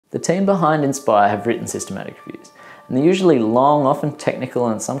The team behind Inspire have written systematic reviews, and they're usually long, often technical,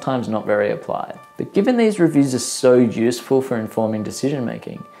 and sometimes not very applied. But given these reviews are so useful for informing decision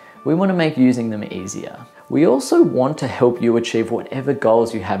making, we want to make using them easier. We also want to help you achieve whatever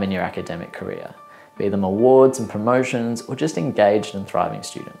goals you have in your academic career, be them awards and promotions, or just engaged and thriving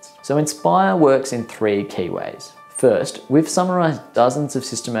students. So Inspire works in 3 key ways. First, we've summarized dozens of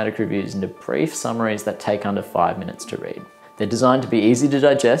systematic reviews into brief summaries that take under 5 minutes to read. They're designed to be easy to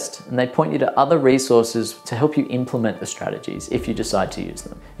digest, and they point you to other resources to help you implement the strategies if you decide to use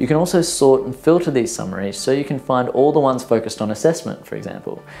them. You can also sort and filter these summaries so you can find all the ones focused on assessment, for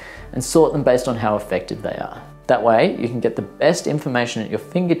example, and sort them based on how effective they are. That way, you can get the best information at your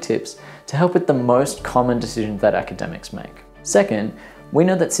fingertips to help with the most common decisions that academics make. Second, we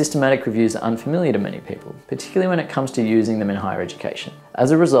know that systematic reviews are unfamiliar to many people, particularly when it comes to using them in higher education. As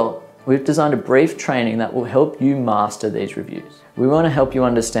a result, we've designed a brief training that will help you master these reviews. We want to help you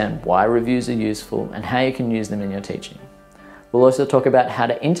understand why reviews are useful and how you can use them in your teaching. We'll also talk about how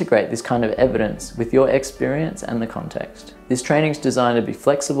to integrate this kind of evidence with your experience and the context. This training is designed to be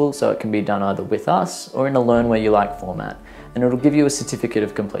flexible, so it can be done either with us or in a learn where you like format, and it'll give you a certificate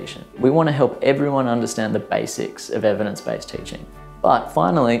of completion. We want to help everyone understand the basics of evidence-based teaching. But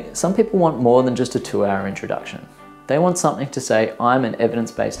finally, some people want more than just a 2-hour introduction. They want something to say, I'm an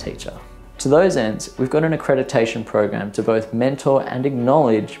evidence-based teacher. To those ends, we've got an accreditation program to both mentor and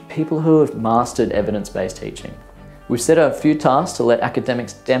acknowledge people who have mastered evidence-based teaching. We've set out a few tasks to let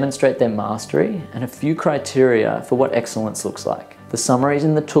academics demonstrate their mastery and a few criteria for what excellence looks like. The summaries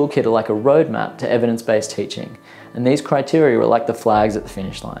in the toolkit are like a roadmap to evidence-based teaching, and these criteria are like the flags at the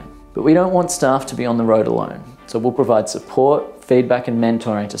finish line. But we don't want staff to be on the road alone, so we'll provide support, feedback and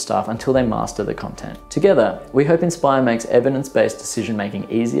mentoring to staff until they master the content. Together, we hope Inspire makes evidence-based decision-making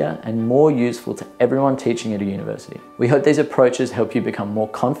easier and more useful to everyone teaching at a university. We hope these approaches help you become more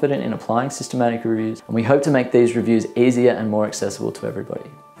confident in applying systematic reviews, and we hope to make these reviews easier and more accessible to everybody.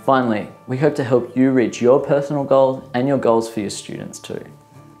 Finally, we hope to help you reach your personal goals and your goals for your students too.